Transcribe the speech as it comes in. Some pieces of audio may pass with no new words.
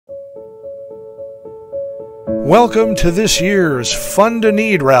Welcome to this year's Fund a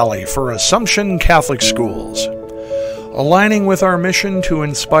Need Rally for Assumption Catholic Schools. Aligning with our mission to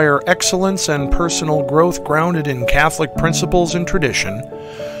inspire excellence and personal growth grounded in Catholic principles and tradition,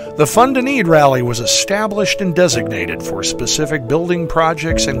 the Fund a Need Rally was established and designated for specific building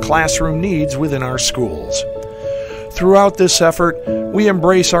projects and classroom needs within our schools. Throughout this effort, we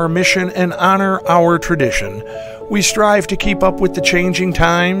embrace our mission and honor our tradition. We strive to keep up with the changing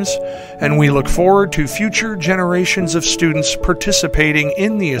times, and we look forward to future generations of students participating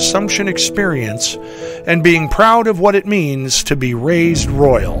in the Assumption experience and being proud of what it means to be raised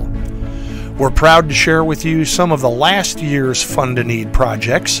royal. We're proud to share with you some of the last year's Fund a Need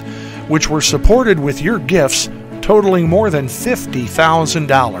projects, which were supported with your gifts totaling more than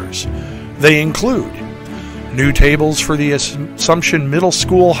 $50,000. They include new tables for the Assumption Middle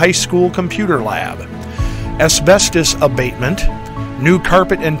School High School Computer Lab, asbestos abatement, new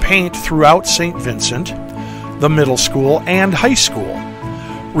carpet and paint throughout St. Vincent, the middle school and high school,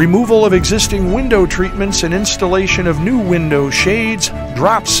 removal of existing window treatments and installation of new window shades,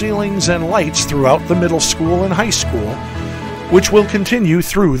 drop ceilings, and lights throughout the middle school and high school, which will continue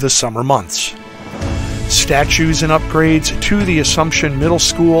through the summer months. Statues and upgrades to the Assumption Middle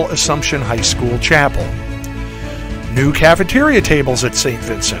School, Assumption High School Chapel. New cafeteria tables at St.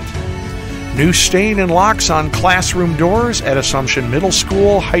 Vincent. New stain and locks on classroom doors at Assumption Middle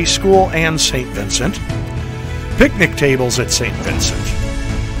School, High School, and St. Vincent. Picnic tables at St. Vincent.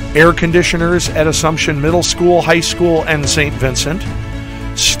 Air conditioners at Assumption Middle School, High School, and St. Vincent.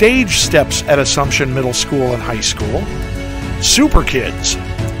 Stage steps at Assumption Middle School and High School. Super Kids.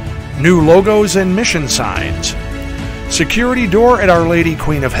 New logos and mission signs. Security door at Our Lady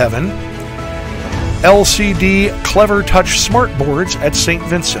Queen of Heaven. LCD Clever Touch smartboards at St.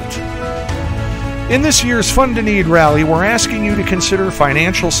 Vincent. In this year's Fund a Need Rally, we're asking you to consider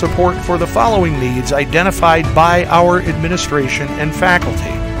financial support for the following needs identified by our administration and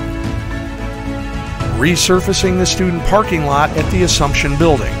faculty. Resurfacing the student parking lot at the Assumption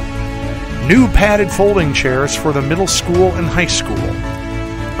building. New padded folding chairs for the middle school and high school.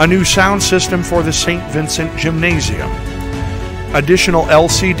 A new sound system for the St. Vincent Gymnasium. Additional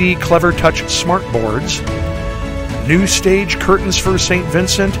LCD Clever Touch smartboards. New stage curtains for St.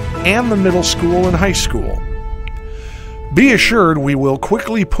 Vincent and the middle school and high school. Be assured we will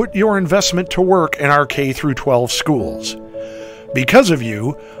quickly put your investment to work in our K-12 schools. Because of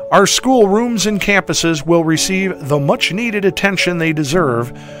you, our school rooms and campuses will receive the much-needed attention they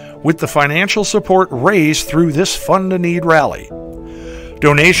deserve with the financial support raised through this Fund a Need Rally.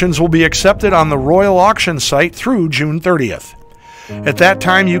 Donations will be accepted on the Royal Auction site through June 30th. At that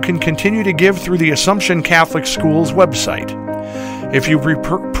time, you can continue to give through the Assumption Catholic Schools website. If you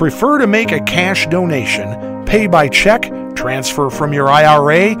prefer to make a cash donation, pay by check, transfer from your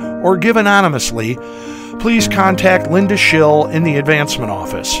IRA, or give anonymously, please contact Linda Schill in the Advancement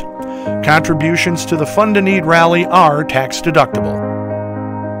Office. Contributions to the Fund a Need Rally are tax-deductible.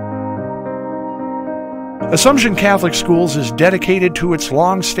 Assumption Catholic Schools is dedicated to its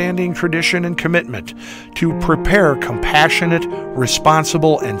long-standing tradition and commitment to prepare compassionate,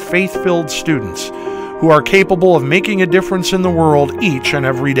 responsible, and faith-filled students who are capable of making a difference in the world each and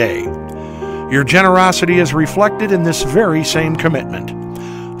every day. Your generosity is reflected in this very same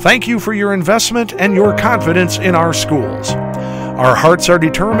commitment. Thank you for your investment and your confidence in our schools. Our hearts are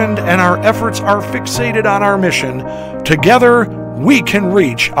determined and our efforts are fixated on our mission. Together, we can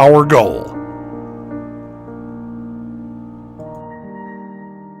reach our goal.